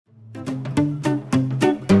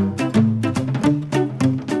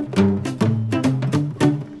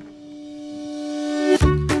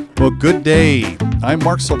Good day. I'm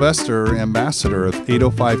Mark Sylvester, ambassador of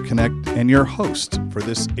 805 Connect, and your host for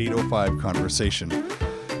this 805 conversation,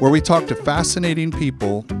 where we talk to fascinating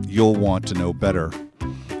people you'll want to know better.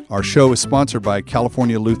 Our show is sponsored by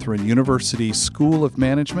California Lutheran University School of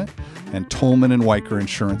Management and Tolman & Weicker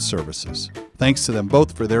Insurance Services. Thanks to them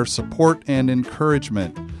both for their support and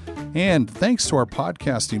encouragement. And thanks to our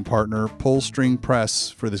podcasting partner, Pull String Press,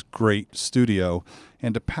 for this great studio,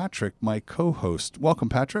 and to Patrick, my co-host. Welcome,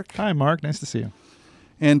 Patrick. Hi, Mark. Nice to see you.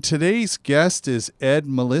 And today's guest is Ed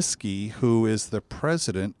Maliski, who is the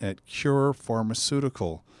president at Cure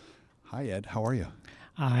Pharmaceutical. Hi, Ed. How are you?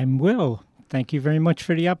 I'm well. Thank you very much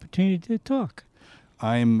for the opportunity to talk.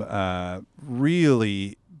 I'm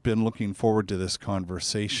really been looking forward to this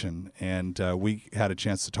conversation, and we had a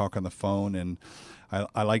chance to talk on the phone, and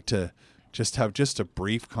I like to just have a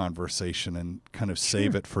brief conversation and kind of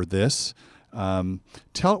save it for this. Why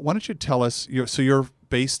don't you tell us? So you're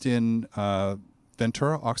based in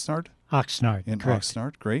Ventura, Oxnard. Oxnard, in correct.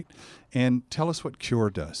 Oxnard, great. And tell us what Cure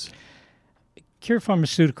does. Cure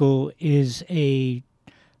Pharmaceutical is a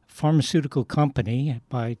pharmaceutical company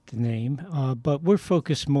by the name, but we're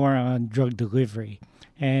focused more on drug delivery.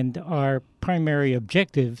 And our primary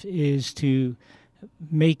objective is to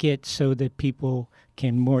make it so that people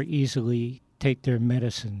can more easily take their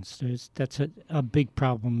medicines. That's a big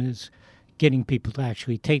problem, is getting people to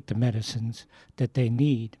actually take the medicines that they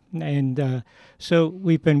need. And so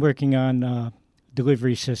we've been working on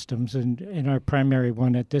delivery systems, and our primary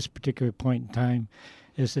one at this particular point in time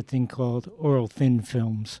is a thing called oral thin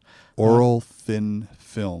films. Oral thin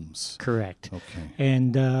films. Correct. Okay.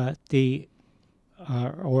 And or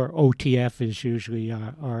OTF is usually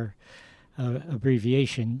our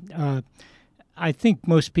abbreviation. I think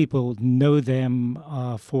most people know them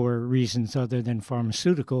for reasons other than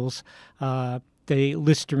pharmaceuticals. The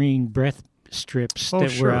Listerine Breath Strips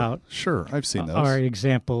were out. Sure, I've seen those. Are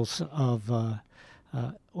examples of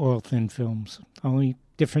oral thin films. Only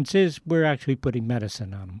difference is we're actually putting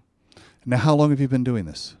medicine on them. Now, how long have you been doing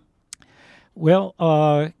this? Well,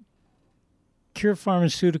 Cure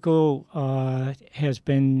Pharmaceutical has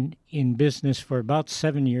been in business for about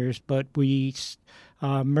 7 years, but we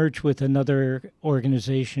merged with another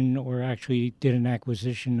organization, or actually did an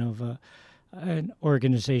acquisition of an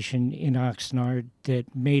organization in Oxnard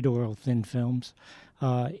that made oral thin films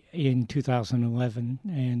in 2011.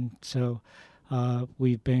 And so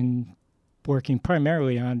we've been working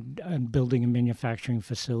primarily on building a manufacturing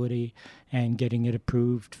facility and getting it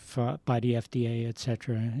approved by the FDA, et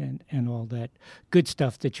cetera, and all that good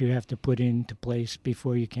stuff that you have to put into place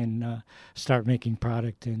before you can start making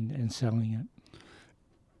product and selling it.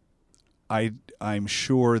 I'm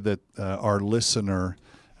sure that our listener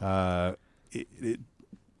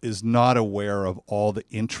is not aware of all the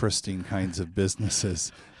interesting kinds of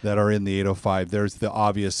businesses that are in the 805. There's the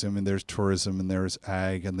obvious, there's tourism, and there's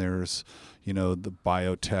ag, and there's, the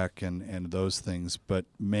biotech and those things. But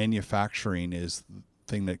manufacturing is the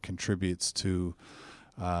thing that contributes to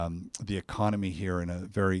the economy here in a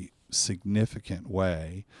very significant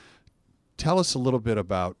way. Tell us a little bit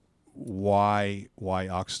about why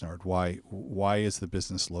Oxnard? Why is the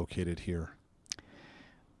business located here?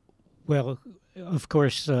 Well, of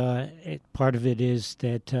course, part of it is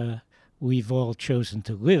that we've all chosen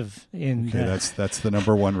to live in. Okay, that's the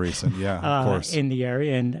number one reason. Yeah, of course. In the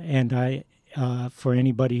area, and I, for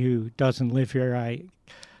anybody who doesn't live here,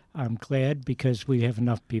 I'm glad, because we have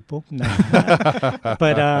enough people. No.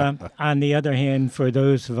 But on the other hand, for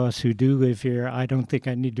those of us who do live here, I don't think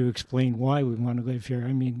I need to explain why we want to live here.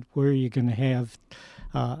 I mean, where are you going to have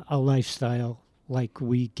a lifestyle like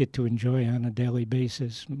we get to enjoy on a daily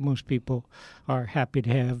basis? Most people are happy to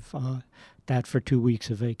have that for 2 weeks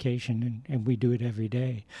of vacation, and we do it every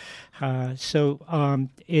day. So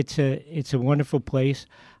it's a wonderful place.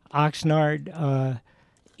 Oxnard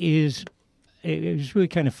it was really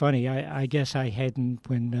kind of funny. I guess I hadn't,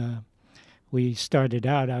 when we started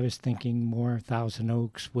out, I was thinking more Thousand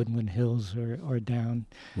Oaks, Woodland Hills, or down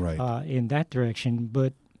in that direction.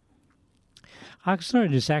 But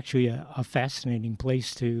Oxnard is actually a fascinating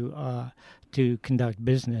place to conduct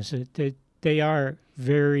business. They are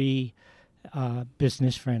very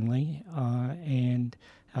business friendly, and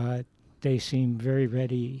they seem very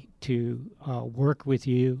ready to work with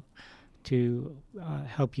you to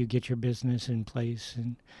help you get your business in place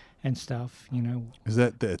and stuff, Is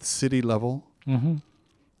that at city level? Mm-hmm.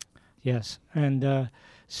 Yes. And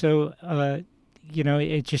so,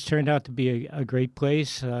 it just turned out to be a great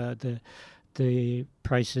place. The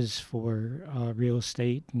prices for real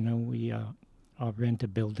estate, we rent a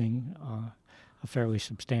building a fairly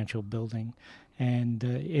substantial building. And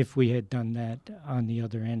if we had done that on the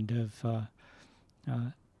other end of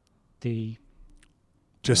the...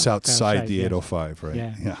 Just outside the yes. 805,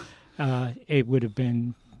 right? Yeah. It would have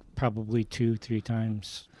been probably 2-3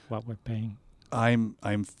 times what we're paying.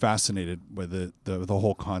 I'm fascinated with the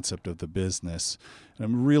whole concept of the business. And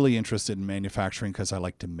I'm really interested in manufacturing because I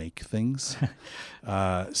like to make things.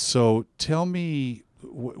 So tell me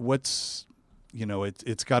what's,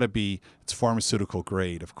 it's got to be, it's pharmaceutical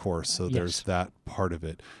grade, of course. So there's that part of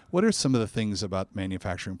it. What are some of the things about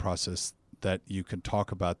manufacturing process that you can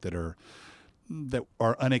talk about that are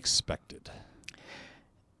unexpected?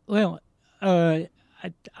 Well, the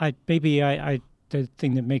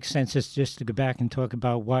thing that makes sense is just to go back and talk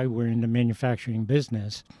about why we're in the manufacturing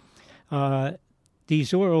business.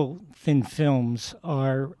 These oral thin films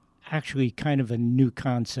are actually kind of a new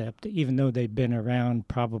concept, even though they've been around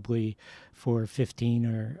probably for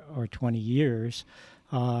 15 or 20 years.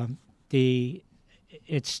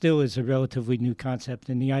 It still is a relatively new concept,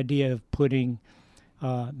 and the idea of putting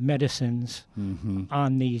medicines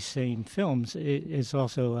on these same films is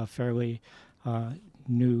also a fairly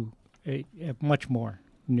new, a much more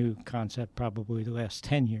new concept, probably the last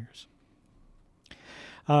 10 years.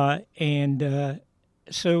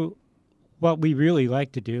 So what we really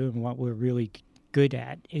like to do and what we're really good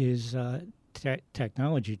at is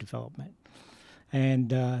technology development.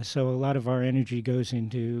 And so a lot of our energy goes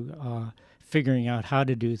into figuring out how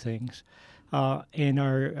to do things. And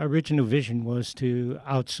our original vision was to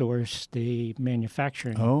outsource the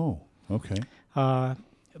manufacturing. Oh, okay.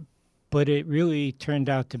 But it really turned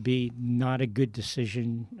out to be not a good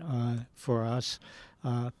decision for us,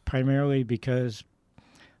 primarily because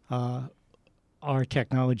our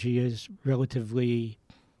technology is relatively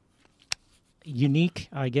unique,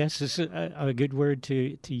 I guess is a good word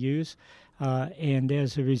to use. And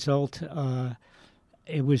as a result,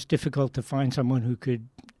 it was difficult to find someone who could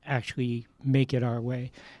actually make it our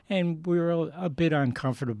way. And we were a bit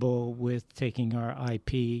uncomfortable with taking our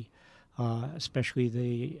IP, especially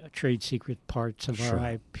the trade secret parts of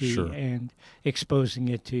our IP, and exposing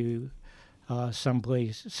it to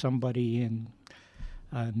somebody in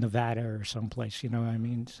Nevada or someplace, what I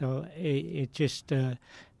mean? So it just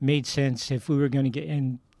made sense if we were going to get,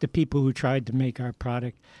 and the people who tried to make our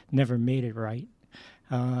product never made it right.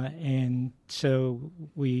 And so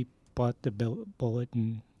we bought the bullet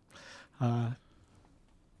and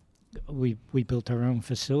we built our own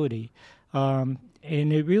facility. And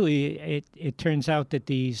it turns out that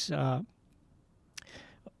these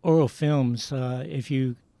oral films, if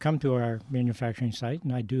you come to our manufacturing site,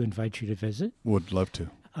 and I do invite you to visit. Would love to.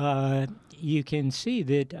 You can see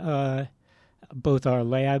that both our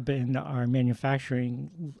lab and our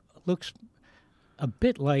manufacturing looks a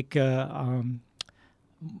bit like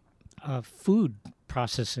food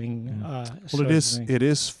processing. Well, it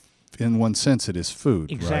is. In one sense, it is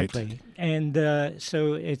food, exactly. Right? And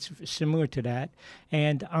so it's similar to that.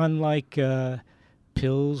 And unlike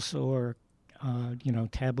pills or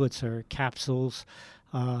tablets or capsules,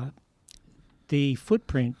 the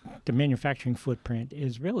manufacturing footprint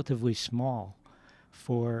is relatively small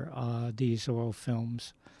for these oral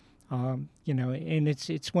films. And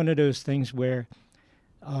it's one of those things where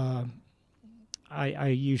I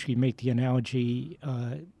usually make the analogy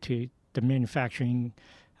to the manufacturing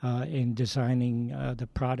in designing the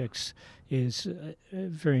products is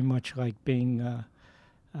very much like being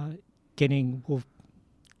getting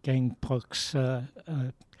Wolfgang Puck's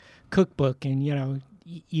cookbook, and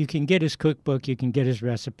you can get his cookbook, you can get his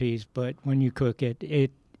recipes, but when you cook it, it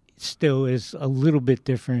still is a little bit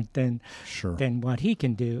different than what he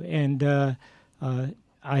can do. And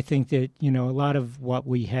I think that a lot of what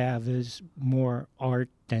we have is more art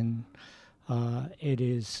than it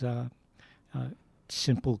is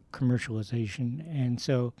simple commercialization, and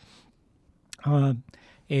so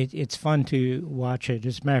it's fun to watch it.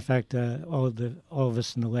 As a matter of fact, all of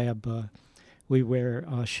us in the lab, we wear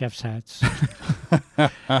chef's hats.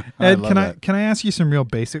 Ed, can I ask you some real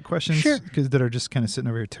basic questions? Sure. Because that are just kind of sitting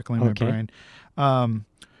over here tickling my brain.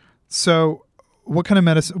 So, what kind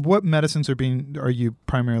of what medicines are you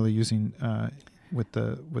primarily using with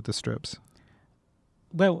the strips?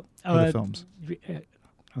 Well, or the films.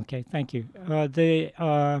 Okay, thank you.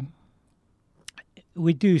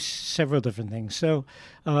 We do several different things. So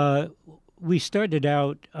we started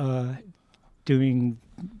out doing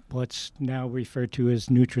what's now referred to as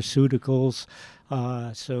nutraceuticals,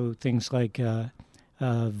 so things like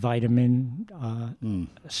vitamin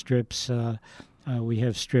strips. We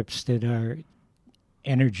have strips that are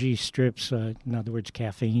energy strips, in other words,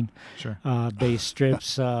 caffeine. Sure. Base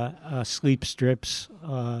strips, sleep strips.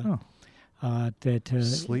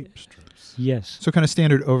 Sleep strips. Yes. So kind of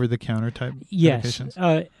standard over-the-counter type Yes.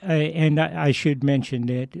 medications? And I should mention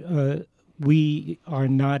that we are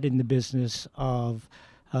not in the business of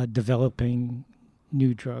developing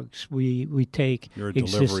new drugs. We take You're a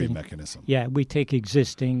delivery mechanism. Yeah, we take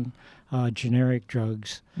existing generic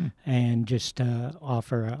drugs and just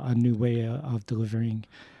offer a new way of delivering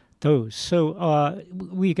those. So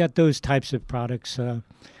we got those types of products,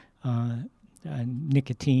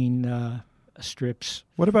 nicotine strips.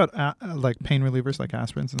 What about like pain relievers like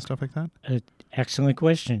aspirins and stuff like that? Excellent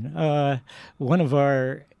question. One of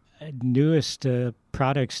our newest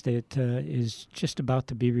products that is just about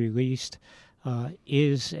to be released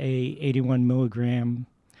is a 81 milligram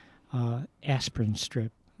aspirin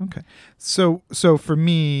strip. Okay, so for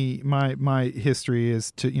me, my history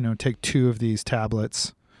is to take 2 of these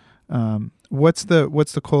tablets. What's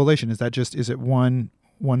the correlation? Is it one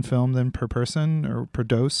film then per person or per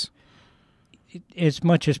dose? As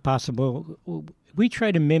much as possible, we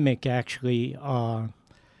try to mimic actually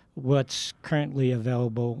what's currently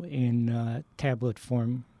available in tablet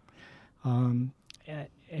form,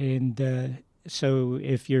 so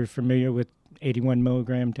if you're familiar with 81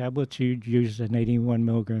 milligram tablets, you'd use an 81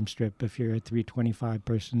 milligram strip. If you're a 325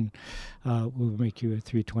 person, we'll make you a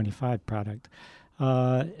 325 product.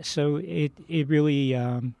 So it really,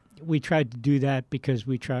 we tried to do that because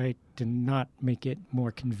we tried to not make it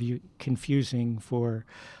more confusing for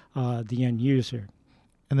the end user.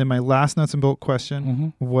 And then my last nuts and bolt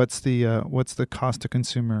question: what's the cost to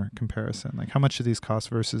consumer comparison? Like, how much do these cost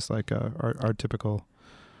versus like our typical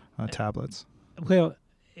tablets? Well,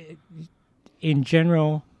 in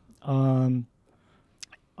general,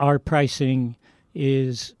 our pricing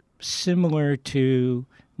is similar to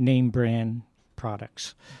name brand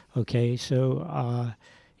products. Okay, so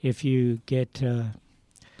if you get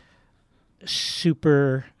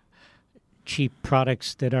super cheap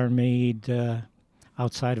products that are made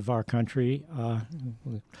outside of our country,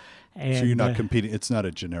 and so you're not competing. It's not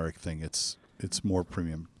a generic thing. It's more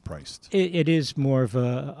premium priced. It is more of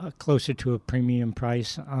a closer to a premium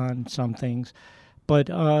price on some things, but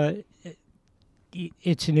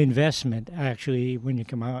it's an investment actually when you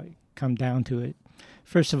come down to it.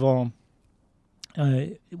 First of all,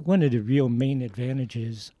 one of the real main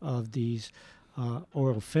advantages of these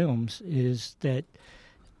oral films is that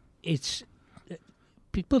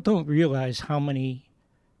people don't realize how many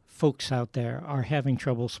folks out there are having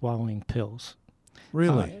trouble swallowing pills.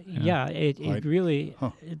 Really? Yeah, it really.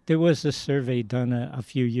 There was a survey done a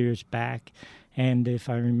few years back, and if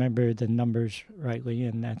I remember the numbers rightly,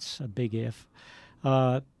 and that's a big if,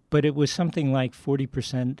 but it was something like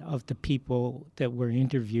 40% of the people that were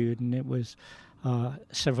interviewed, and it was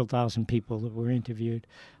several thousand people that were interviewed,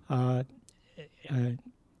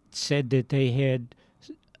 said that they had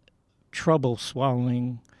trouble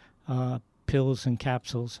swallowing pills and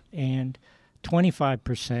capsules, and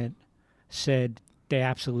 25% said they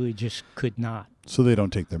absolutely just could not. So they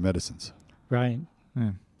don't take their medicines. Right.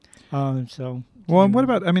 Yeah. So. Well, and what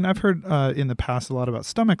about? I mean, I've heard in the past a lot about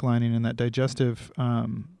stomach lining and that digestive.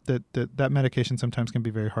 That medication sometimes can be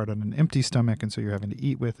very hard on an empty stomach, and so you're having to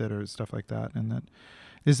eat with it or stuff like that. And that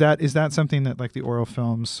is that something that like the oral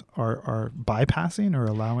films are bypassing or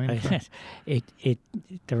allowing?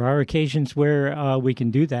 There are occasions where we can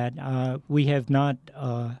do that. We have not.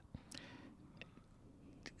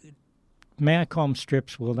 May I call them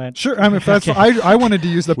strips? Will that? Sure. I mean, if that's I wanted to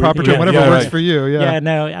use the proper term, whatever works for you. Yeah. Yeah.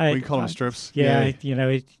 No. We call them strips. Yeah.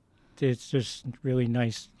 It's just really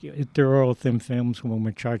nice. They're oral thin films when we're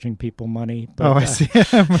charging people money. But, I see.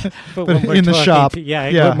 but when we're in the shop.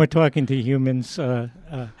 When we're talking to humans,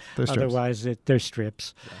 Strips. Otherwise they're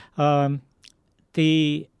strips.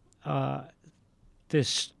 The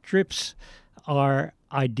strips are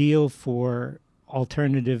ideal for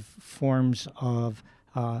alternative forms of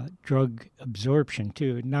drug absorption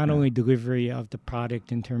too, not only delivery of the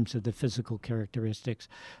product in terms of the physical characteristics,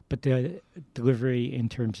 but the delivery in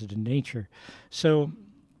terms of the nature. So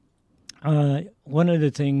one of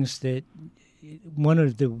the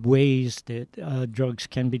ways that drugs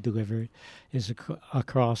can be delivered is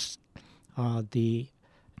across the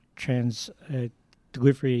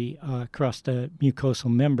delivery across the mucosal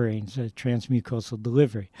membranes, transmucosal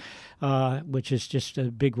delivery, which is just a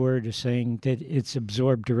big word of saying that it's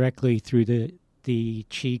absorbed directly through the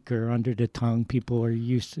cheek or under the tongue. People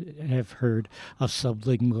have heard of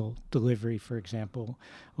sublingual delivery, for example,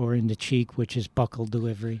 or in the cheek, which is buccal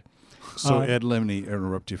delivery. So Ed, let me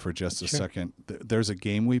interrupt you for just a second. There's a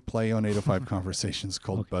game we play on 805 Conversations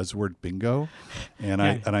called Buzzword Bingo, and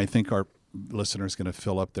I think our listeners going to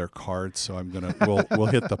fill up their cards, so we'll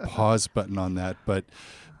hit the pause button on that. But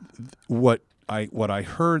what I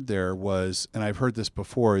heard there was, and I've heard this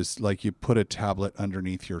before, is like you put a tablet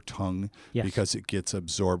underneath your tongue Yes. because it gets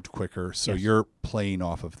absorbed quicker. So Yes. you're playing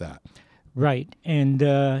off of that. Right. And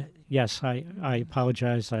yes, I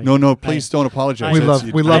apologize. No, please don't apologize. We It's-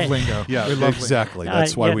 love lingo. Yeah, we love exactly.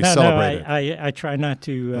 That's why yeah, we no, celebrate it. I try not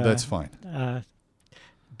to. Well, that's fine.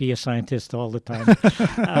 Be a scientist all the time.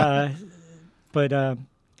 But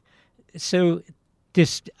so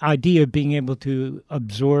this idea of being able to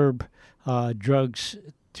absorb drugs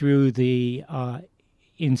through the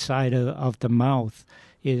inside of the mouth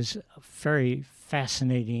is a very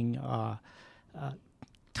fascinating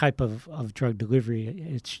type of drug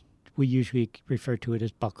delivery. We usually refer to it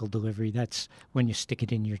as buccal delivery. That's when you stick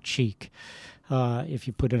it in your cheek. If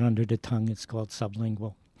you put it under the tongue, it's called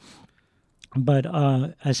sublingual. But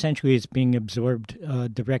essentially, it's being absorbed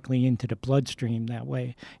directly into the bloodstream that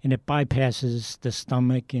way, and it bypasses the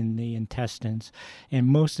stomach and the intestines, and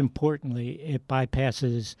most importantly, it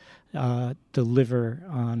bypasses the liver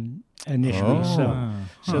initially.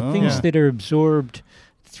 So things that are absorbed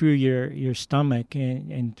through your stomach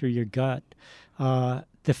and through your gut,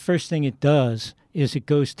 the first thing it does is it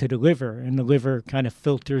goes to the liver, and the liver kind of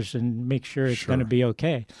filters and makes sure it's going to be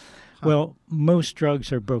okay. Well, most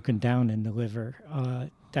drugs are broken down in the liver.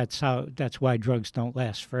 That's why drugs don't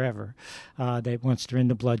last forever. Once they're in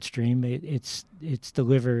the bloodstream, it's the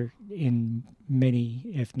liver in many,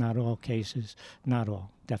 if not all cases, not all,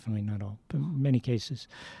 definitely not all, but many cases,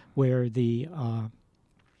 where the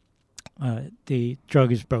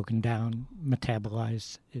drug is broken down,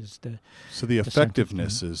 metabolized is the. So the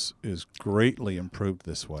effectiveness is greatly improved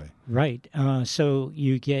this way. Right. So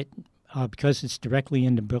you get. Because it's directly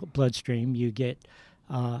in the bloodstream, you get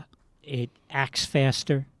it acts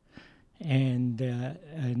faster, and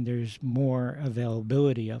there's more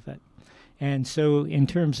availability of it. And so, in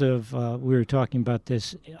terms of we were talking about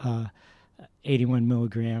this 81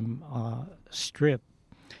 milligram strip,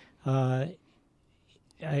 and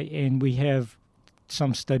we have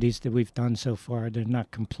some studies that we've done so far. They're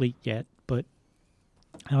not complete yet, but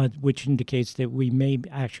which indicates that we may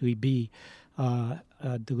actually be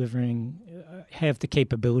delivering, have the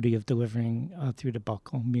capability of delivering through the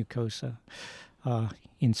buccal mucosa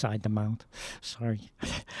inside the mouth. Sorry.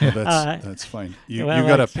 Well, that's fine. You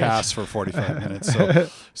got to pass for 45 minutes.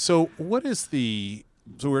 So what is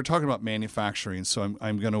so we're talking about manufacturing, so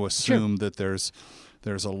I'm going to assume that there's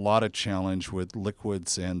a lot of challenge with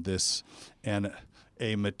liquids and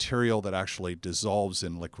a material that actually dissolves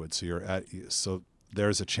in liquids. So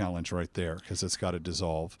there's a challenge right there because it's got to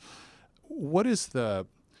dissolve. What is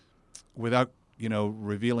without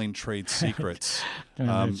revealing trade secrets,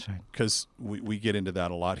 because we get into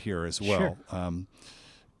that a lot here as well. Sure.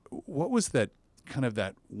 What was that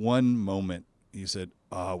one moment you said,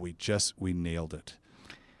 we nailed it?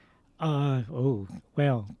 Well,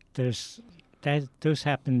 those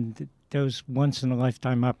happen. Those once in a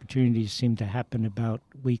lifetime opportunities seem to happen about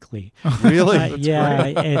weekly. Really? Yeah,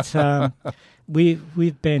 it's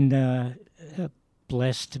we've been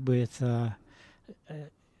blessed with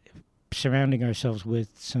surrounding ourselves with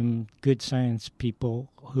some good science people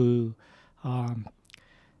who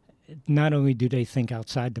not only do they think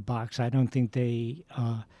outside the box, I don't think they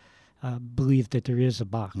believe that there is a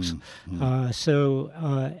box. So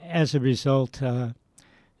as a result,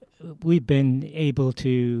 we've been able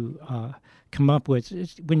to come up with,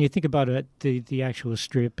 when you think about it, the actual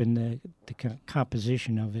strip and the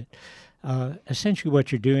composition of it, essentially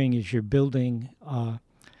what you're doing is you're building a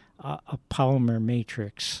polymer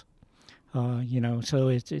matrix, so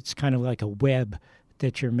it's kind of like a web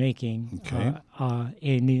that you're making,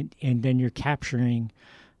 and then you're capturing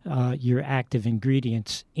your active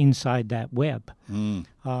ingredients inside that web. And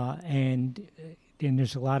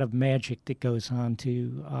there's a lot of magic that goes on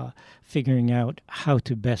to figuring out how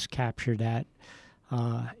to best capture that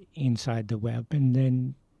inside the web. And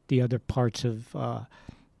then the other parts of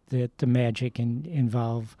the magic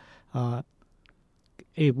involve,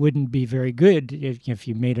 it wouldn't be very good if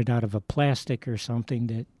you made it out of a plastic or something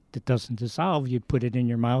that doesn't dissolve. You'd put it in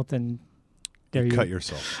your mouth and there you cut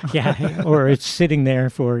yourself. Yeah, or it's sitting there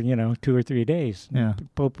for 2 or 3 days. Yeah,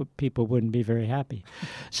 people wouldn't be very happy.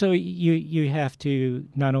 So you have to,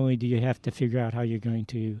 not only do you have to figure out how you're going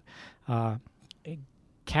to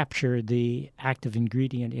capture the active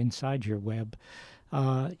ingredient inside your web,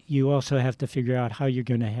 you also have to figure out how you're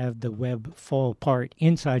going to have the web fall apart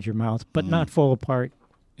inside your mouth, but not fall apart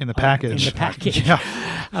in the package. In the package.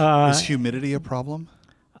 Is humidity a problem?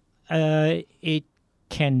 It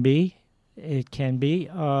can be. It can be.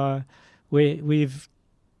 We've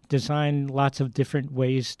designed lots of different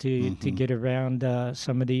ways to get around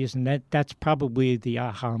some of these, and that's probably the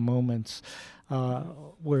aha moments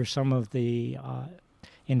where some of the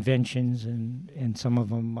inventions and some of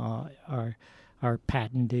them are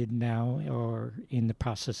patented now or in the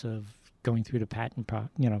process of going through the patent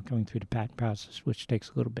process, which takes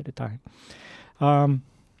a little bit of time.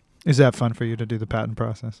 Is that fun for you to do the patent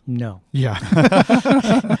process? No. Yeah.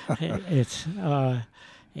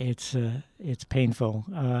 It's painful.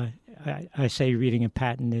 I say reading a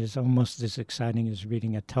patent is almost as exciting as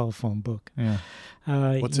reading a telephone book. Yeah.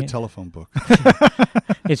 What's a telephone book?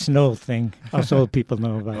 It's an old thing. Us old people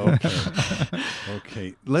know about it.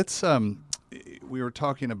 Okay. Let's. We were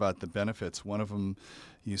talking about the benefits. One of them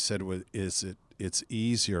you said it's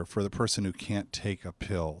easier for the person who can't take a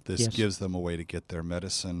pill. This gives them a way to get their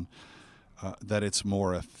medicine. That it's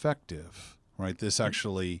more effective. Right. This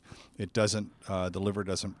actually, it doesn't. The liver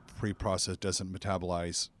doesn't pre-process, doesn't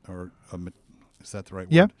metabolize, or is that the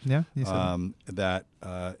right word? Yeah. You said that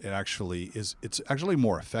it actually is. It's actually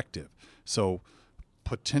more effective. So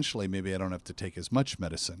potentially, maybe I don't have to take as much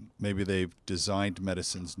medicine. Maybe they've designed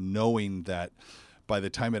medicines knowing that by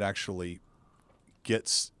the time it actually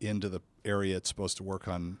gets into the area it's supposed to work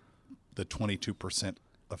on, the 22%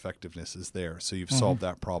 effectiveness is there. So you've solved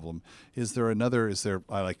that problem. Is there,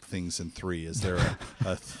 I like things in three. Is there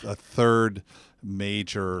a third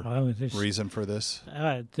major reason for this?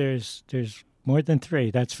 There's more than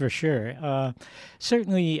three, that's for sure.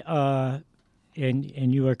 Certainly, and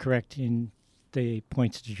you are correct in the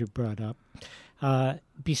points that you brought up.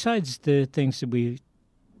 Besides the things that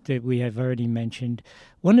we have already mentioned,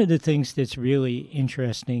 one of the things that's really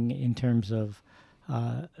interesting in terms of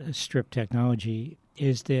strip technology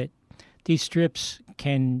is that these strips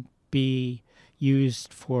can be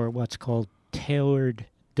used for what's called tailored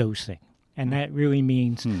dosing. And that really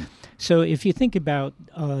means, so if you think about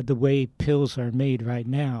the way pills are made right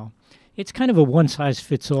now, it's kind of a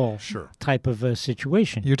one-size-fits-all type of a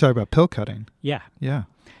situation. You're talking about pill cutting. Yeah. Yeah.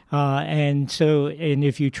 And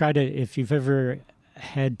if you've ever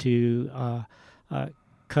had to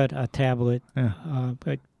cut a tablet,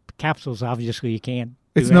 but capsules, obviously you can't.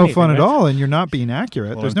 It's no fun at all, and you're not being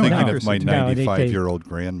accurate. Well, There's I'm no thinking accuracy. of my 95-year-old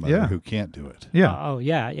grandmother who can't do it.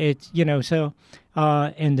 Yeah. It's so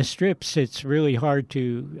and the strips, it's really hard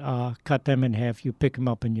to cut them in half. You pick them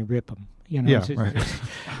up and you rip them.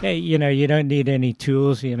 Right. You don't need any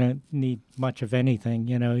tools. You don't need much of anything.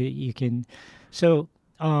 You can. So,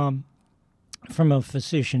 from a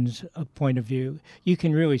physician's point of view, you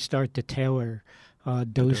can really start to tailor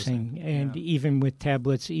dosing. And even with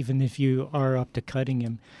tablets, even if you are up to cutting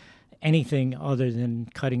them, anything other than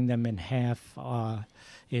cutting them in half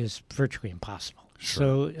is virtually impossible.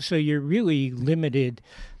 Sure. So you're really limited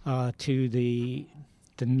to the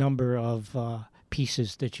number of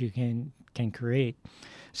pieces that you can create.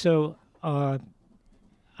 So I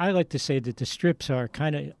like to say that the strips are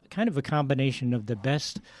kind of a combination of the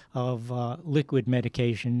best of liquid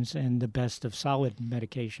medications and the best of solid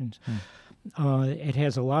medications. It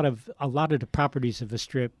has a lot of the properties of a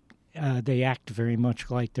strip. They act very much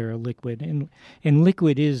like they're a liquid, and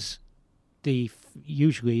liquid is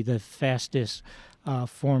usually the fastest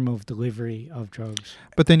form of delivery of drugs.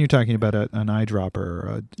 But then you're talking about an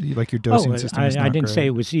eyedropper, like your dosing system is not I didn't great. say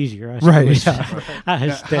it was easier.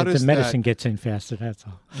 The medicine gets in faster, that's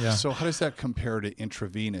all. Yeah. So how does that compare to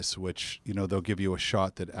intravenous, which, they'll give you a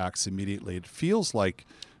shot that acts immediately? It feels like,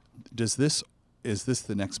 is this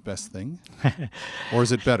the next best thing? Or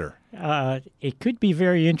is it better? It could be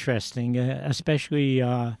very interesting, especially,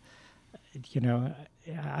 I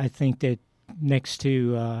think that next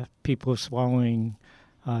to people swallowing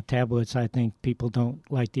tablets, I think people don't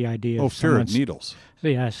like the idea of fear of needles.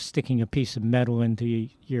 Sticking a piece of metal into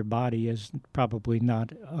your body is probably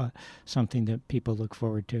not something that people look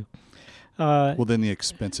forward to. Well, then the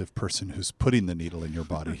expensive person who's putting the needle in your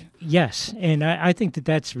body. Yes, and I think that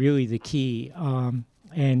that's really the key.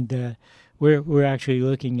 And we're actually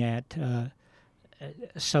looking at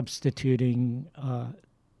substituting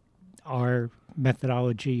our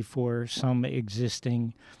methodology for some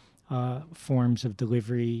existing forms of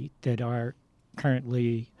delivery that are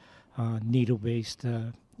currently needle-based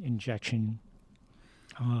injection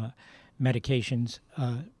medications.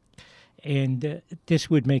 And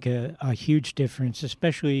this would make a huge difference,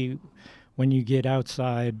 especially when you get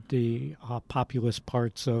outside the populous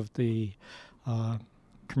parts of the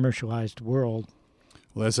commercialized world.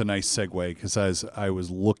 Well, that's a nice segue, because as I was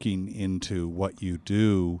looking into what you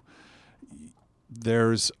do,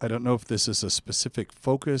 I don't know if this is a specific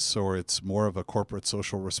focus or it's more of a corporate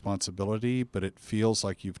social responsibility, but it feels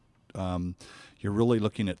like you've you're really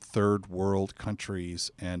looking at third world countries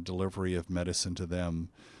and delivery of medicine to them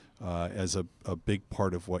as a big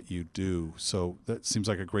part of what you do. So that seems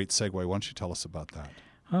like a great segue. Why don't you tell us about that?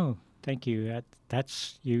 Oh, thank you.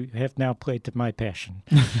 That's you have now played to my passion.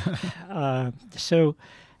 So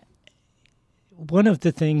one of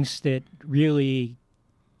the things that really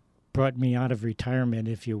brought me out of retirement,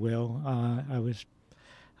 if you will,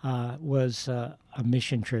 was a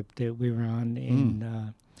mission trip that we were on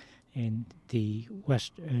in the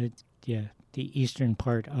the eastern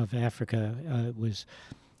part of Africa. It was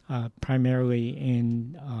primarily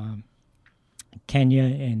in Kenya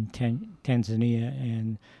and Tanzania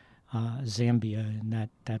and Zambia, and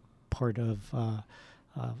that part of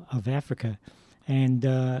Africa. And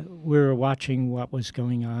we were watching what was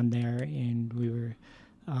going on there, and we were,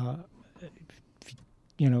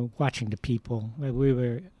 watching the people. We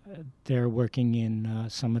were there working in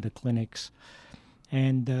some of the clinics.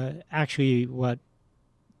 And actually what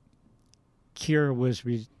Cure was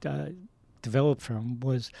developed from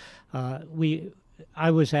was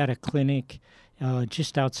I was at a clinic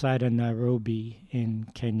just outside of Nairobi in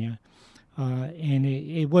Kenya, and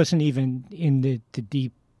it wasn't even in the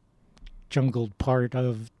deep jungled part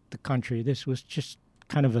of the country. This was just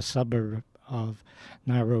kind of a suburb of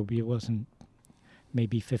Nairobi. It wasn't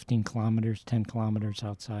maybe 15 kilometers, 10 kilometers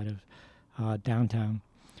outside of downtown.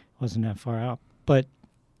 It wasn't that far out. But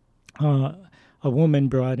a woman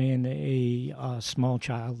brought in a small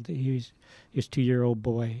child. He was 2-year-old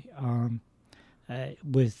boy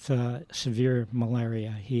with severe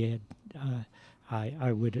malaria. He had,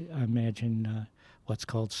 I would imagine, what's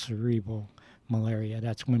called cerebral malaria.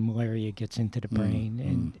 That's when malaria gets into the brain.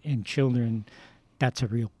 And in children, that's a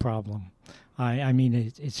real problem. I mean,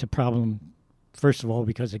 it's a problem, first of all,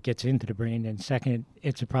 because it gets into the brain, and second,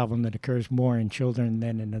 it's a problem that occurs more in children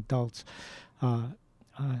than in adults.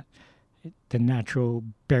 The natural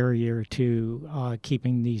barrier to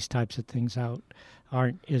keeping these types of things out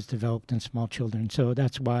is developed in small children. So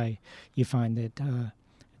that's why you find that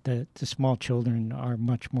the small children are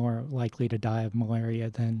much more likely to die of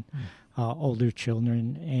malaria than older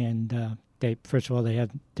children. And they, first of all,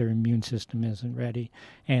 their immune system isn't ready,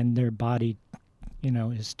 and their body,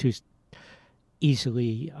 is too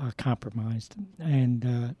easily compromised.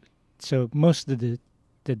 And so most of the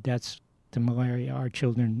deaths to malaria are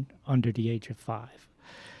children under the age of 5.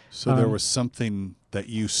 So there was something that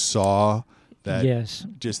you saw that yes.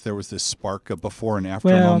 Just there was this spark of before and after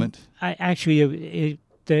moment?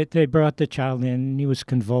 They brought the child in, and he was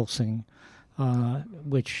convulsing,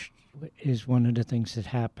 which is one of the things that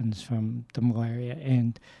happens from the malaria,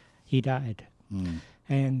 and he died.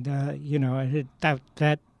 And,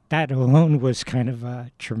 that alone was kind of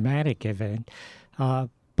a traumatic event.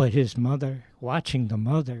 But his mother, watching the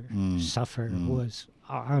mother suffer was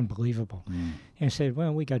unbelievable. And said,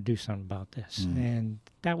 well, we got to do something about this. And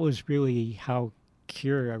that was really how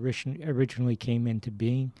Cure originally came into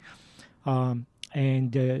being.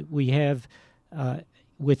 And we have,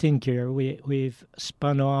 within Cure, we've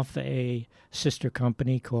spun off a sister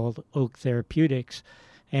company called Oak Therapeutics.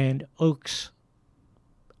 And Oak's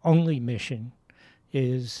only mission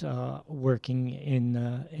is working in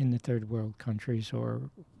the third world countries, or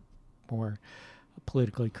more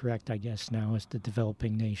politically correct, I guess, now is the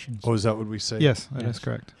developing nations. Oh, is that what we say? Yes, that is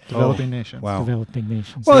correct. Developing nations. Wow. Developing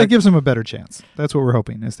nations. Well, it gives them a better chance. That's what we're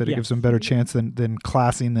hoping, is that it Yeah. gives them a better chance than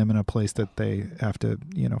classing them in a place that they have to,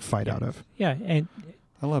 fight out of. Yeah, and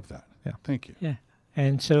I love that. Yeah. Thank you. yeah,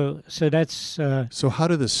 and so that's So how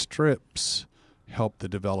do the strips help the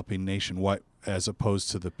developing nation? What, as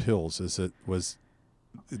opposed to the pills?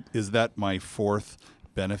 Is that my fourth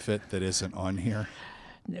benefit that isn't on here?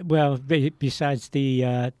 well, besides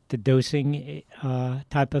the dosing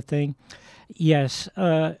type of thing, yes.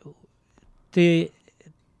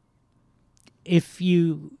 If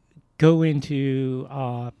you go into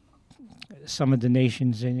some of the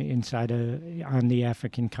nations on the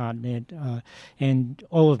African continent, and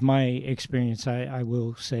all of my experience, I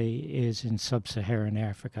will say, is in sub-Saharan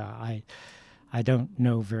Africa. I don't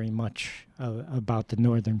know very much about the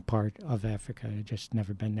northern part of Africa. I've just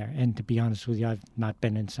never been there. And to be honest with you, I've not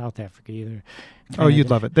been in South Africa either. Oh, you'd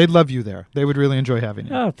love it. They'd love you there. They would really enjoy having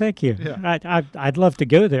you. Oh, thank you. Yeah. I'd love to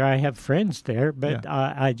go there. I have friends there, but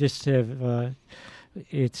Yeah. I just have...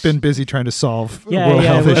 it's been busy trying to solve world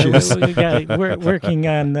health issues. We're working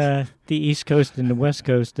on the East Coast and the West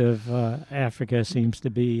Coast of Africa seems to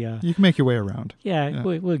be... You can make your way around. Yeah.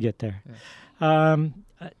 We'll get there. Yeah.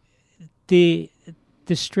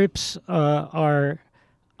 The strips are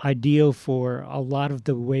ideal for a lot of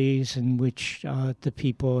the ways in which the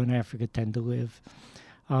people in Africa tend to live.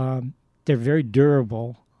 They're very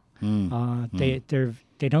durable,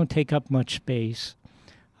 They don't take up much space,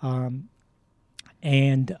 and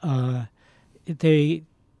they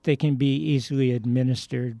can be easily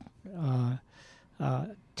administered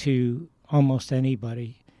to almost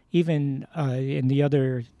anybody. Even and the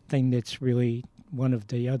other thing that's really one of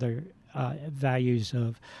the other values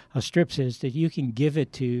of strips is that you can give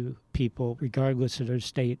it to people regardless of their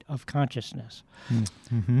state of consciousness.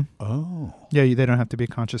 Mm-hmm. Oh. Yeah, they don't have to be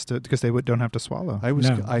conscious because they don't have to swallow.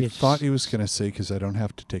 I thought he was going to say because I don't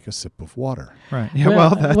have to take a sip of water. Right.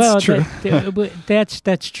 Yeah. That's true.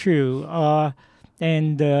 That's true.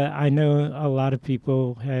 And I know a lot of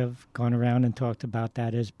people have gone around and talked about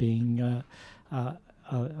that as being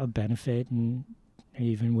a benefit, and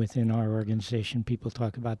even within our organization, people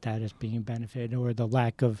talk about that as being a benefit, or the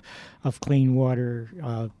lack of clean water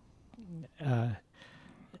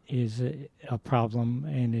is a problem,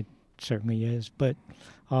 and it certainly is. But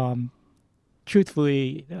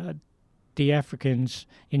truthfully, the Africans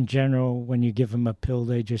in general, when you give them a pill,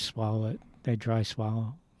 they just swallow it. They dry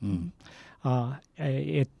swallow. Mm.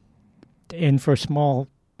 And for small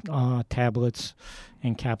tablets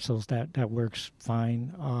and capsules, that works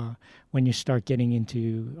fine. When you start getting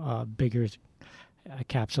into bigger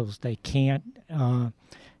capsules, they can't.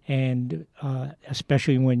 And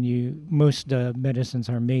especially when most medicines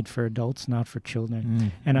are made for adults, not for children. Mm-hmm.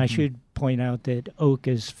 And I should point out that Oak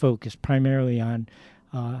is focused primarily on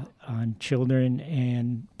children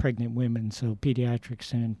and pregnant women, so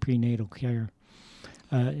pediatrics and prenatal care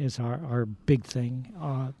is our big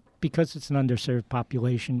thing, because it's an underserved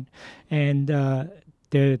population, and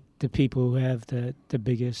they're the people who have the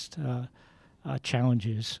biggest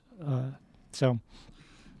challenges. So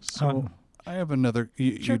I have another.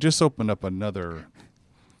 You just opened up another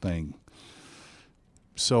thing.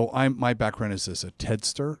 So my background is as a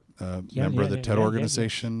TEDster, member of the TED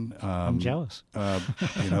organization. I'm jealous.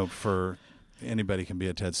 For anybody can be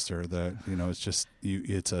a TEDster. It's just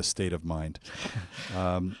it's a state of mind.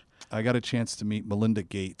 I got a chance to meet Melinda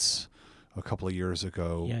Gates a couple of years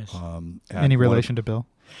ago. Yes. Any relation to Bill?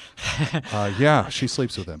 Yeah, she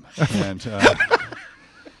sleeps with him, and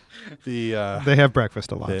they have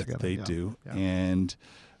breakfast a lot together. They do, yeah. And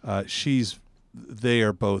they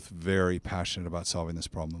are both very passionate about solving this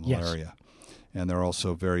problem of malaria. Yes. And they're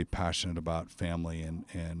also very passionate about family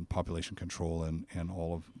and population control and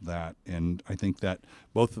all of that. And I think that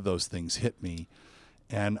both of those things hit me.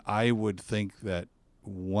 And I would think that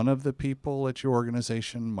one of the people at your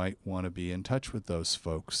organization might want to be in touch with those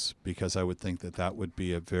folks, because I would think that would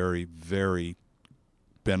be a very, very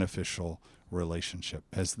beneficial relationship.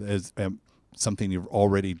 As something you've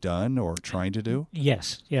already done or trying to do?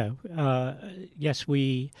 Yes. Yeah. Yes,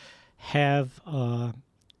 we have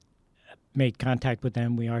made contact with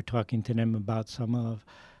them. We are talking to them about some of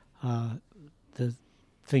the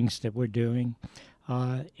things that we're doing.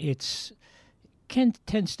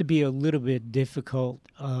 Tends to be a little bit difficult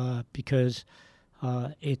because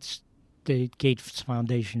it's the Gates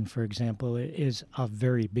Foundation, for example, is a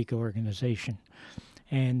very big organization.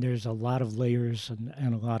 And there's a lot of layers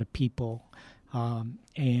and a lot of people,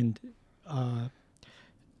 and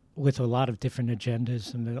with a lot of different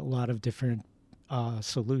agendas and a lot of different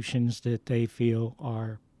solutions that they feel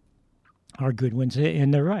are good ones,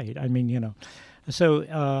 and they're right. I mean,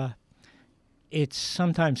 so it's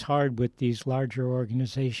sometimes hard with these larger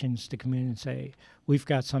organizations to come in and say, we've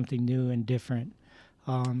got something new and different.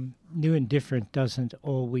 New and different doesn't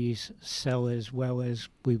always sell as well as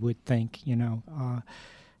we would think.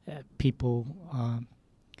 People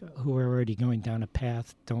who are already going down a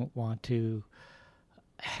path don't want to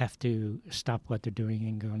have to stop what they're doing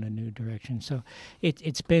and go in a new direction. So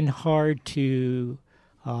it's been hard to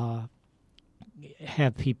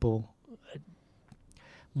have people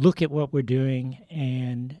look at what we're doing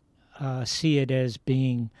and see it as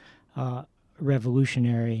being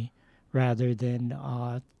revolutionary, rather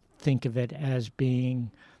than think of it as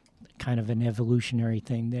being kind of an evolutionary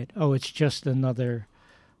thing, that, it's just another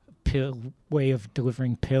way of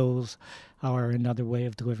delivering pills or another way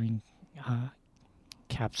of delivering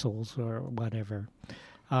capsules or whatever.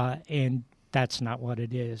 And that's not what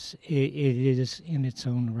it is. It is in its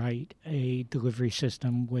own right a delivery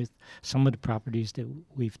system with some of the properties that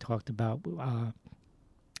we've talked about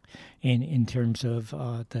in terms of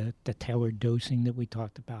the tailored dosing that we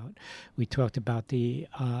talked about. We talked about the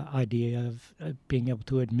idea of being able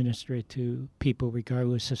to administer it to people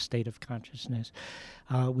regardless of state of consciousness.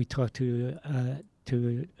 We talked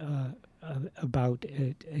about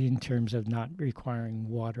it in terms of not requiring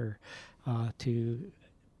water to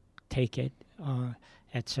take it.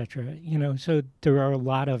 etc. So there are a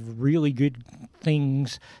lot of really good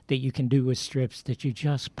things that you can do with strips that you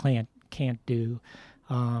just can't do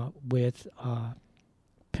with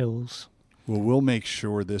pills. Well, we'll make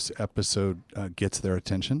sure this episode gets their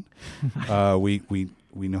attention. We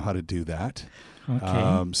know how to do that.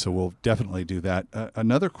 Okay. So we'll definitely do that.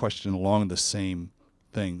 Another question along the same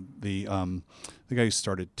thing. The guy who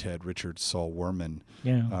started TED, Richard Saul Werman,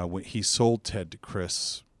 when he sold TED to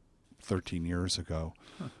Chris 13 years ago.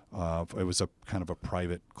 It was a kind of a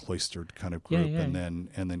private, cloistered kind of group, and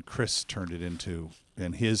then Chris turned it into,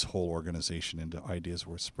 and his whole organization, into Ideas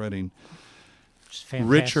Worth Spreading.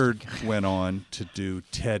 Richard went on to do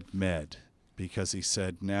TED Med, because he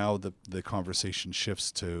said now the conversation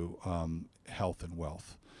shifts to health and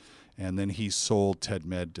wealth. And then he sold TED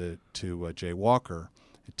Med to Jay Walker.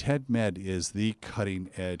 TED Med is the cutting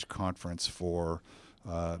edge conference for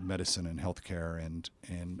medicine and healthcare, and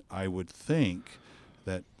I would think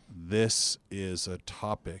that this is a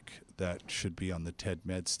topic that should be on the TED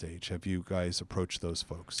Med stage. Have you guys approached those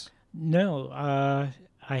folks? No,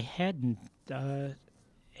 I hadn't. And,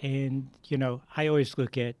 I always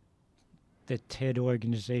look at the TED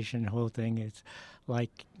organization, the whole thing is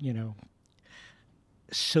like,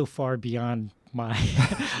 so far beyond my,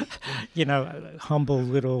 humble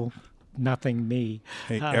little nothing me.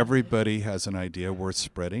 Hey, everybody has an idea worth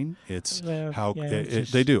spreading. It's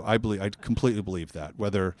they do. I completely believe that.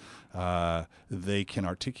 Whether they can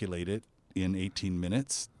articulate it in 18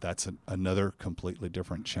 minutes, that's another completely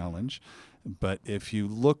different challenge. But if you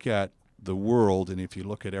look at the world, and if you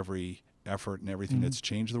look at every effort and everything that's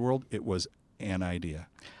changed the world, it was an idea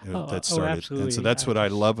that started. Absolutely. And so that's what I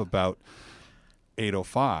love about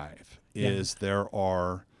 805 is there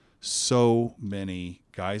are so many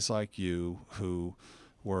guys like you who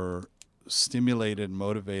were stimulated and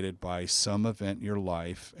motivated by some event in your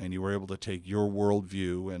life, and you were able to take your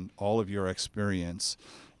worldview and all of your experience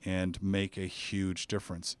and make a huge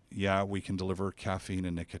difference. Yeah, we can deliver caffeine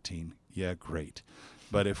and nicotine. Yeah, great.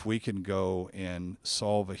 But if we can go and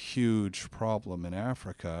solve a huge problem in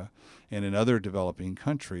Africa and in other developing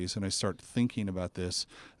countries, and I start thinking about this,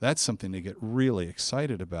 that's something to get really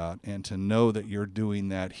excited about. And to know that you're doing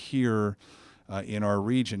that here in our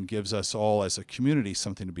region gives us all as a community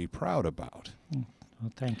something to be proud about.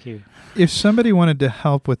 Well, thank you. If somebody wanted to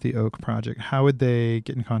help with the Oak Project, how would they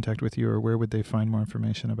get in contact with you, or where would they find more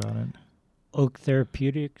information about it?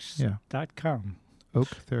 OakTherapeutics.com.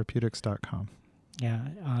 OakTherapeutics.com.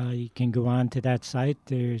 Yeah, you can go on to that site.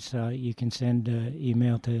 There's you can send an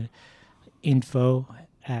email to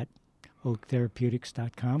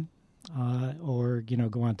info@oaktherapeutics.com, or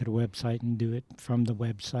go onto the website and do it from the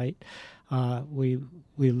website. We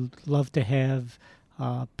love to have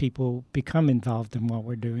people become involved in what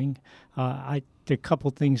we're doing. There are a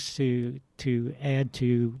couple things to add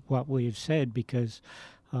to what we've said, because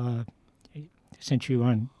since you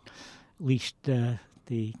unleashed the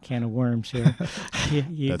can of worms here.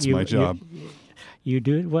 That's my job. You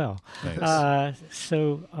do it well. Thanks.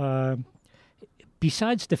 So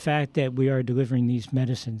besides the fact that we are delivering these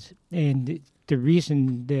medicines, and the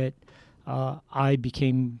reason that I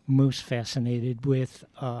became most fascinated with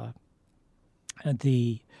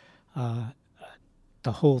the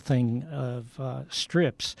whole thing of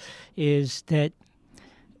strips is that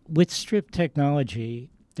with strip technology,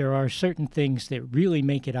 there are certain things that really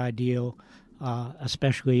make it ideal,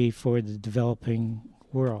 especially for the developing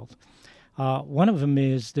world. One of them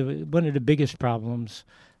is one of the biggest problems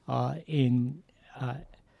in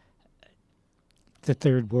the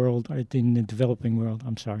third world, or in the developing world.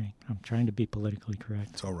 I'm sorry, I'm trying to be politically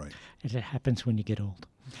correct. It's all right. It happens when you get old.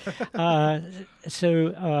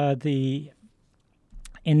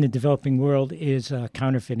 In the developing world is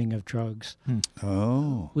counterfeiting of drugs.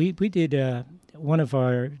 Oh. We did one of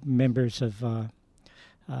our members of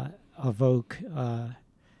Oak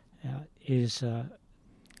is a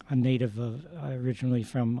native originally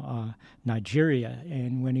from Nigeria,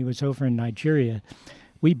 and when he was over in Nigeria,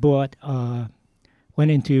 we went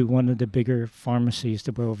into one of the bigger pharmacies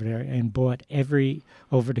that were over there and bought every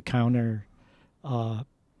over-the-counter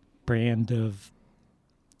brand of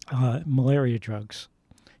malaria drugs,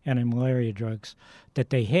 anti-malaria drugs that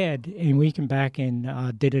they had, and we came back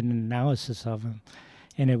and did an analysis of them,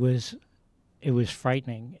 and it was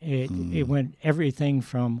frightening. It went everything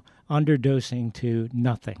from underdosing to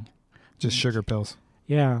nothing. Just sugar pills.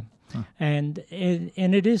 Yeah, huh. And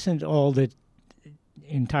it isn't all that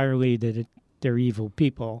entirely that they're evil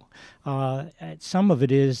people. Some of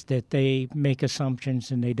it is that they make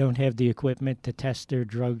assumptions and they don't have the equipment to test their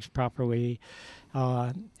drugs properly.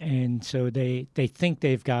 And so they think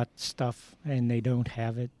they've got stuff and they don't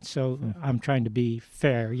have it. So I'm trying to be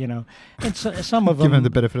fair, And so, some of them... Give them the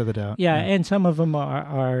benefit of the doubt. Yeah, and some of them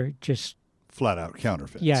are just... flat out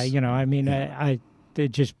counterfeits. Yeah,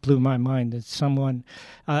 it just blew my mind that someone...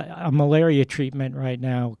 a malaria treatment right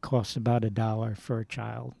now costs about $1 for a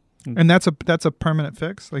child. And that's a permanent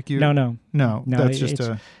fix? Like you? No. That's just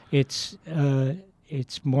it's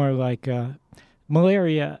more like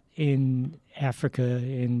malaria in Africa,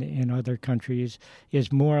 in other countries,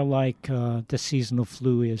 is more like the seasonal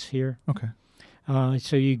flu is here. Okay.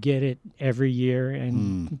 So you get it every year,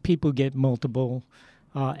 and people get multiple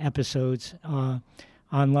episodes.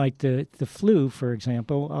 Unlike the flu, for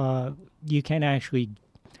example, you can actually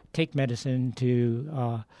take medicine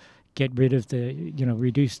to get rid of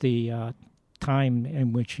reduce the time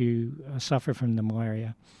in which you suffer from the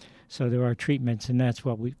malaria. So there are treatments, and that's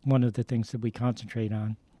one of the things that we concentrate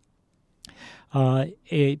on. So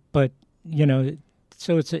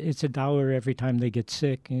it's $1 every time they get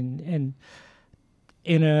sick, and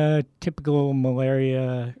in a typical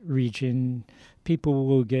malaria region, people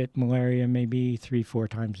will get malaria maybe 3-4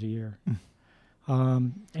 times a year.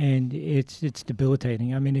 And it's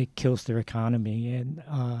debilitating. I mean, it kills their economy, and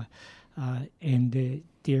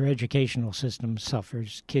their educational system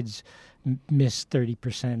suffers. Kids miss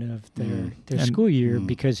 30% of their school year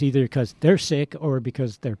because they're sick or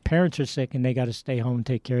because their parents are sick and they got to stay home and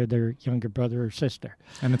take care of their younger brother or sister.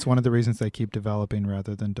 And it's one of the reasons they keep developing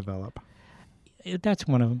rather than develop. That's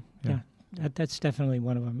one of them. Yeah. That's definitely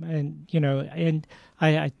one of them. And and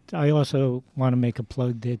I also want to make a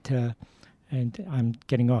plug that. And I'm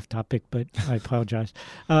getting off topic, but I apologize.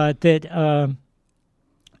 I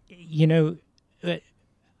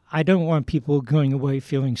don't want people going away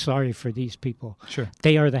feeling sorry for these people. Sure.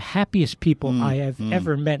 They are the happiest people I have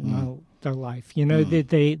ever met in their life.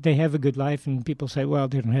 They have a good life, and people say, well,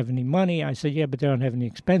 they don't have any money. I say, yeah, but they don't have any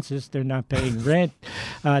expenses. They're not paying rent.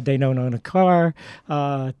 They don't own a car.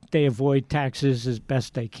 They avoid taxes as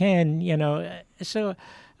best they can,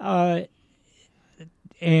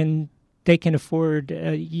 and they can afford.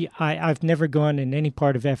 I've never gone in any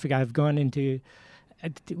part of Africa. I've gone into.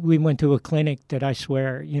 We went to a clinic that I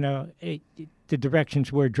swear, the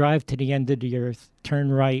directions were drive to the end of the earth,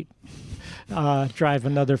 turn right, drive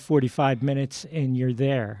another 45 minutes, and you're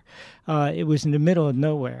there. It was in the middle of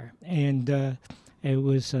nowhere, and it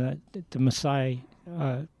was the Maasai.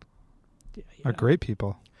 Are great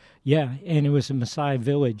people. Yeah, and it was a Maasai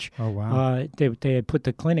village. Oh wow! They had put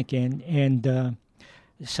the clinic in, and.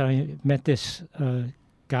 So I met this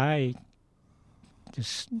guy,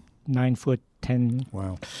 this 9'10".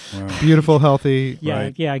 Wow. Beautiful, healthy.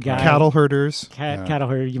 Yeah, guy. Cattle herders. Cattle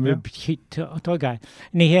herder. Tall guy,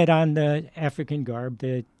 and he had on the African garb,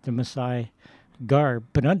 the Maasai garb,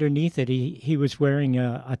 but underneath it, he was wearing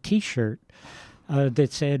a T-shirt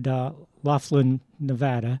that said Laughlin,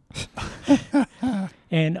 Nevada,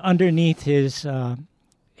 and underneath his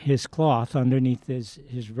cloth, underneath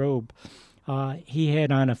his robe. He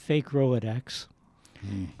had on a fake Rolodex,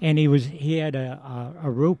 and he had a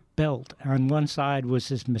rope belt. On one side was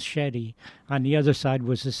his machete, on the other side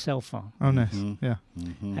was his cell phone. Oh, nice. Yeah.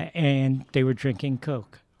 And they were drinking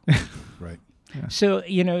Coke. Right. Yeah. So,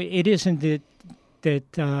 it isn't that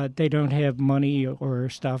they don't have money or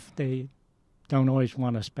stuff. They don't always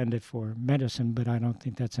want to spend it for medicine, but I don't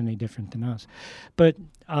think that's any different than us. But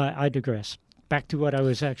I digress. Back to what I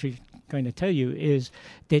was actually going to tell you is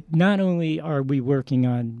that not only are we working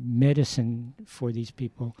on medicine for these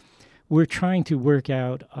people, we're trying to work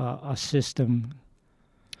out a system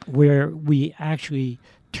where we actually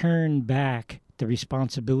turn back the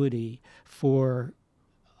responsibility for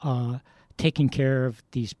taking care of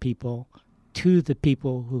these people to the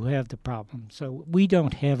people who have the problem. So we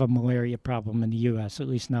don't have a malaria problem in the U.S., at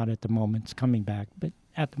least not at the moment. It's coming back, but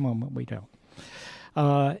at the moment we don't.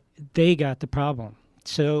 They got the problem.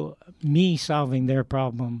 So me solving their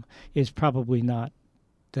problem is probably not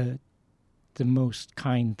the most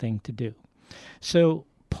kind thing to do. So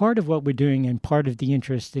part of what we're doing and part of the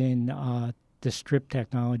interest in the strip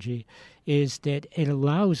technology is that it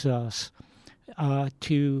allows us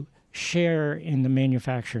to share in the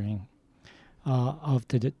manufacturing of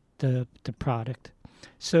the product.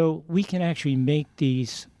 So we can actually make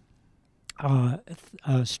these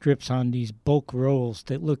strips on these bulk rolls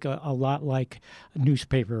that look a lot like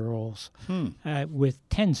newspaper rolls, with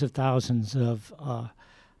tens of thousands of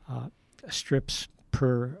strips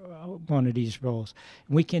per one of these rolls.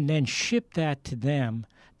 And we can then ship that to them.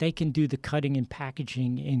 They can do the cutting and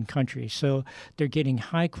packaging in country. So they're getting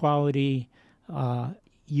high quality,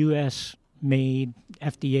 U.S. made,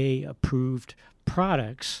 FDA approved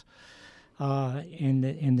products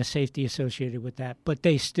and the safety associated with that. But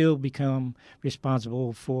they still become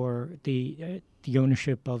responsible for the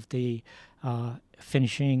ownership of the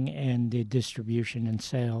finishing and the distribution and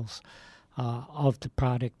sales of the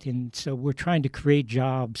product. And so we're trying to create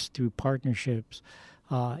jobs through partnerships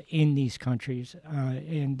in these countries.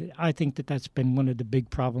 And I think that that's been one of the big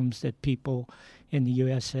problems that people in the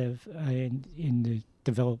U.S. have in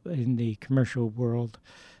the commercial world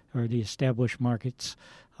or the established markets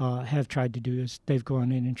have tried to do, is they've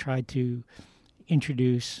gone in and tried to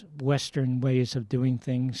introduce Western ways of doing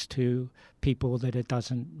things to people that it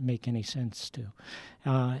doesn't make any sense to.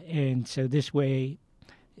 And so this way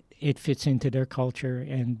it fits into their culture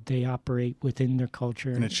and they operate within their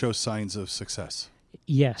culture. And it shows signs of success.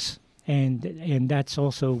 Yes. And that's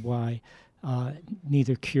also why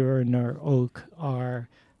neither Cure nor Oak are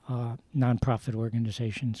nonprofit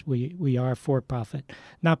organizations. We are for-profit,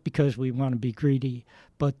 not because we want to be greedy,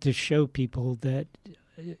 but to show people that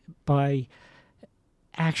by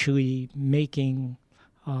actually making,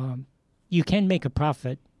 you can make a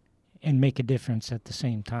profit and make a difference at the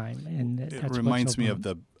same time. And it reminds me of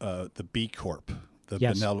the B Corp, the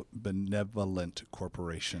Yes. benevolent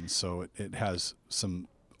corporation. So it has some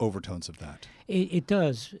overtones of that. It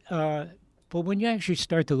does. But when you actually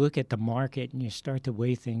start to look at the market and you start to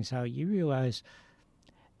weigh things out, you realize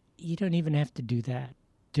you don't even have to do that.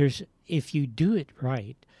 If you do it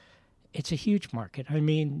right, it's a huge market. I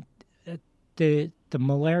mean, the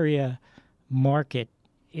malaria market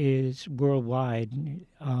is worldwide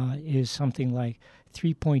is something like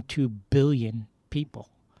 3.2 billion people.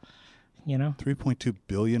 3.2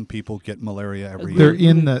 billion people get malaria every They're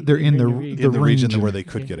year in the region where they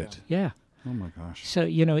could get it. Yeah. Oh my gosh. So,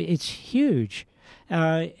 it's huge.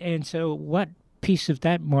 And so what piece of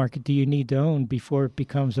that market do you need to own before it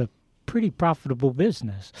becomes a pretty profitable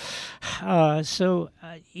business? I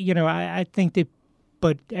think that,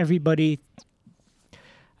 but everybody,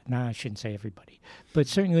 I shouldn't say everybody, but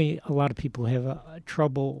certainly a lot of people have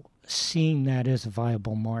trouble seeing that as a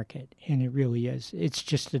viable market, and it really is. It's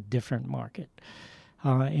just a different market.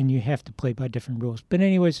 And you have to play by different rules. But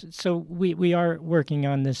anyways, so we are working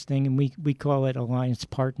on this thing, and we call it Alliance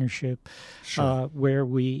Partnership, Sure. where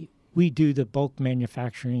we do the bulk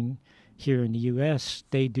manufacturing here in the U.S.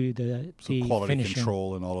 They do the Quality finishing.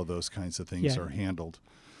 control and all of those kinds of things are handled.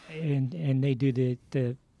 And they do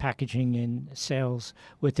the packaging and sales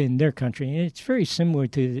within their country. And it's very similar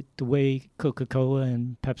to the way Coca-Cola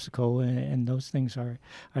and Pepsi-Cola and those things are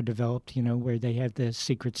developed, where they have the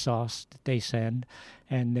secret sauce that they send,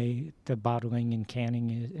 and the bottling and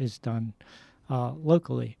canning is done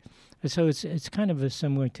locally. So it's kind of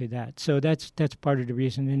similar to that. So that's part of the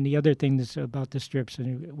reason. And the other thing that's about the strips,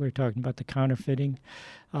 and we're talking about the counterfeiting,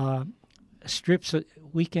 strips,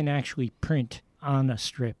 we can actually print on a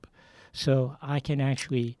strip. So I can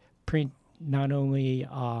actually print not only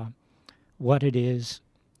what it is,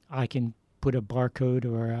 I can put a barcode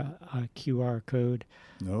or a QR code.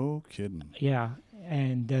 No kidding. Yeah,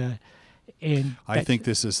 and I think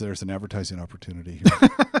there's an advertising opportunity here.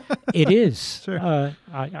 it is. Sure.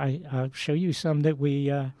 I'll show you some that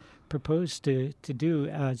we propose to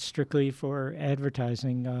do strictly for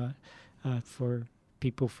advertising for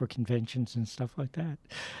people for conventions and stuff like that.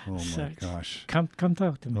 Oh my gosh. Come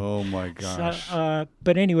talk to me. Oh my gosh. So,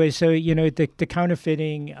 but anyway, so the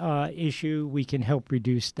counterfeiting issue, we can help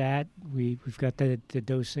reduce that. We've got the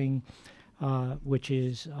dosing, which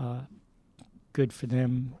is good for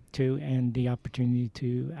them too, and the opportunity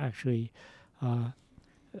to actually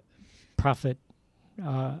profit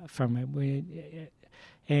from it.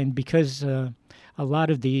 And because a lot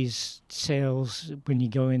of these sales, when you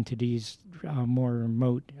go into these more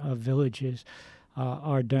remote villages,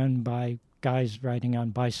 are done by guys riding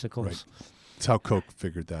on bicycles. Right. That's how Coke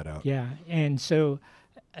figured that out. Yeah, and so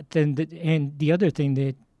then the other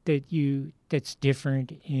thing that's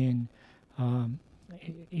different in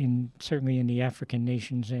certainly in the African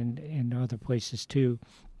nations and other places too,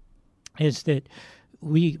 is that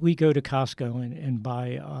we go to Costco and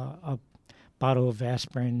buy a bottle of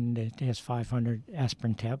aspirin that has 500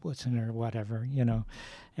 aspirin tablets in it or whatever,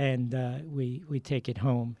 and we take it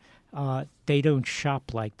home. They don't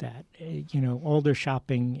shop like that. All their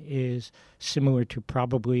shopping is similar to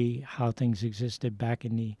probably how things existed back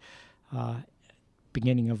in the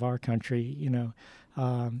beginning of our country.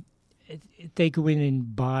 They go in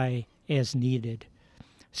and buy as needed.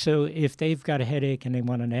 So if they've got a headache and they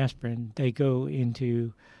want an aspirin, they go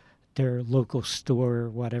into their local store or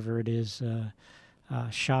whatever it is,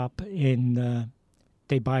 shop, and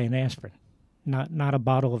they buy an aspirin. not a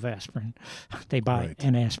bottle of aspirin. They buy Right.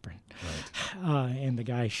 an aspirin, Right. and the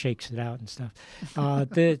guy shakes it out and stuff.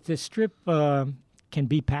 The strip can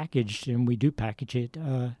be packaged, and we do package it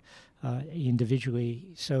individually,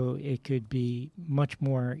 so it could be much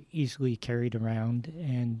more easily carried around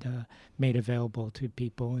and made available to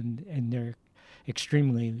people, and they're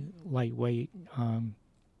extremely lightweight.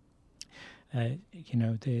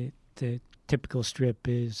 The typical strip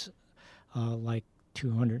is like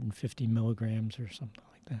 250 milligrams or something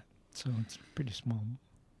like that, so it's pretty small.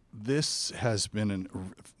 This has been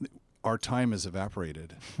our time has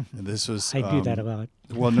evaporated. And this was. I do that a lot.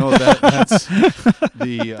 Well, no, that's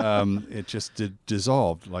it just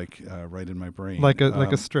dissolved right in my brain, like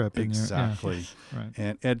a strip. Exactly. Right.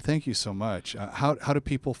 And Ed, thank you so much. How do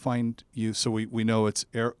people find you? So we know it's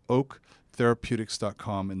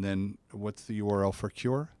oaktherapeutics.com, and then what's the URL for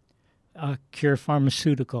Cure? Cure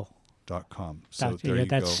Pharmaceutical. .com. So there you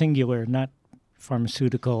that's go. singular, not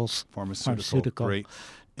pharmaceuticals. Pharmaceutical. Great.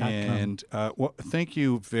 And thank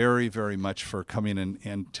you very, very much for coming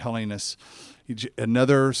and telling us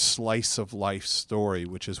another slice of life story,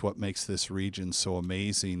 which is what makes this region so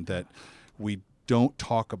amazing, that we don't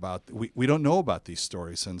talk about. We don't know about these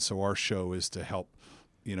stories, and so our show is to help,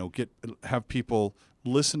 have people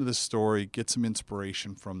listen to the story, get some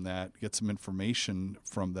inspiration from that, get some information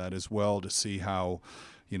from that as well, to see how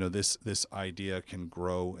this idea can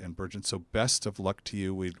grow and burgeon. So best of luck to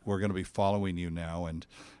you. We're going to be following you now, and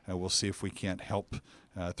we'll see if we can't help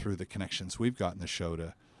through the connections we've got in the show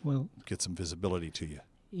to get some visibility to you.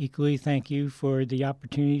 Equally, thank you for the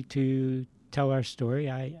opportunity to tell our story.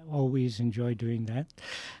 I always enjoy doing that.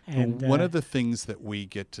 And one of the things that we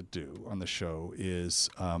get to do on the show is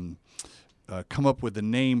come up with a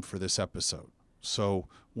name for this episode. So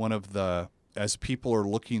as people are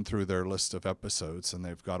looking through their list of episodes, and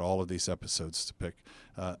they've got all of these episodes to pick,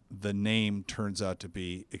 the name turns out to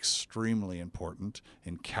be extremely important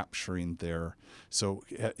in capturing their. So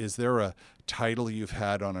is there a title you've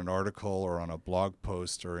had on an article or on a blog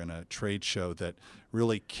post or in a trade show that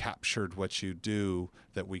really captured what you do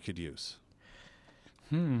that we could use?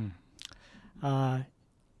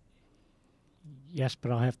 Yes,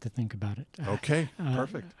 but I'll have to think about it. Okay,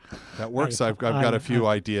 perfect. That works. I've got a few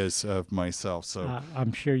ideas of myself, so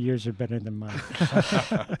I'm sure yours are better than mine.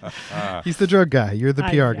 He's the drug guy. You're the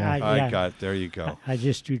PR guy. I got. There you go. I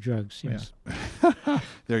just do drugs. Yes. Yeah.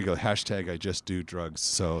 There you go. Hashtag I just do drugs.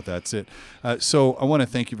 So that's it. So I want to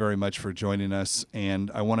thank you very much for joining us,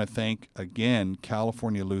 and I want to thank again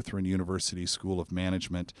California Lutheran University School of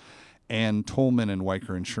Management and Tolman and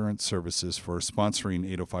Weicker Insurance Services for sponsoring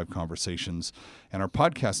 805 Conversations, and our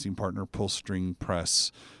podcasting partner, Pullstring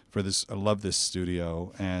Press, for this. I love this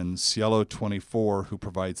studio, and Cielo24, who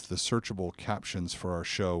provides the searchable captions for our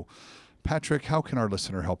show. Patrick, how can our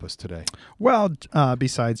listener help us today? Well,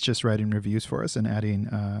 besides just writing reviews for us and adding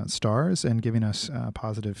stars and giving us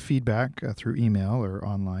positive feedback through email or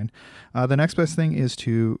online, the next best thing is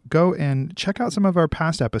to go and check out some of our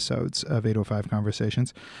past episodes of 805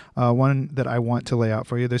 Conversations. One that I want to lay out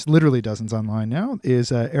for you, there's literally dozens online now,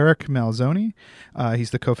 is Eric Malzoni.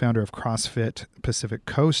 He's the co-founder of CrossFit Pacific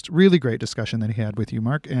Coast. Really great discussion that he had with you,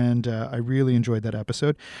 Mark, and I really enjoyed that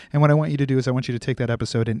episode. And what I want you to do is I want you to take that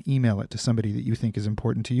episode and email it to somebody that you think is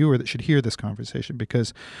important to you or that should hear this conversation,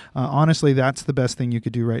 because honestly, that's the best thing you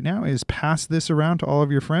could do right now, is pass this around to all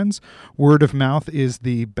of your friends. Word of mouth is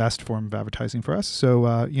the best form of advertising for us.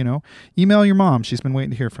 So, email your mom. She's been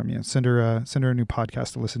waiting to hear from you. Send her a new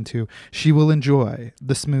podcast to listen to. She will enjoy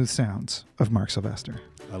the smooth sounds of Mark Sylvester.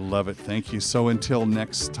 I love it. Thank you. So until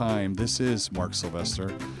next time, this is Mark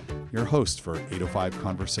Sylvester, your host for 805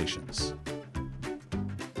 Conversations.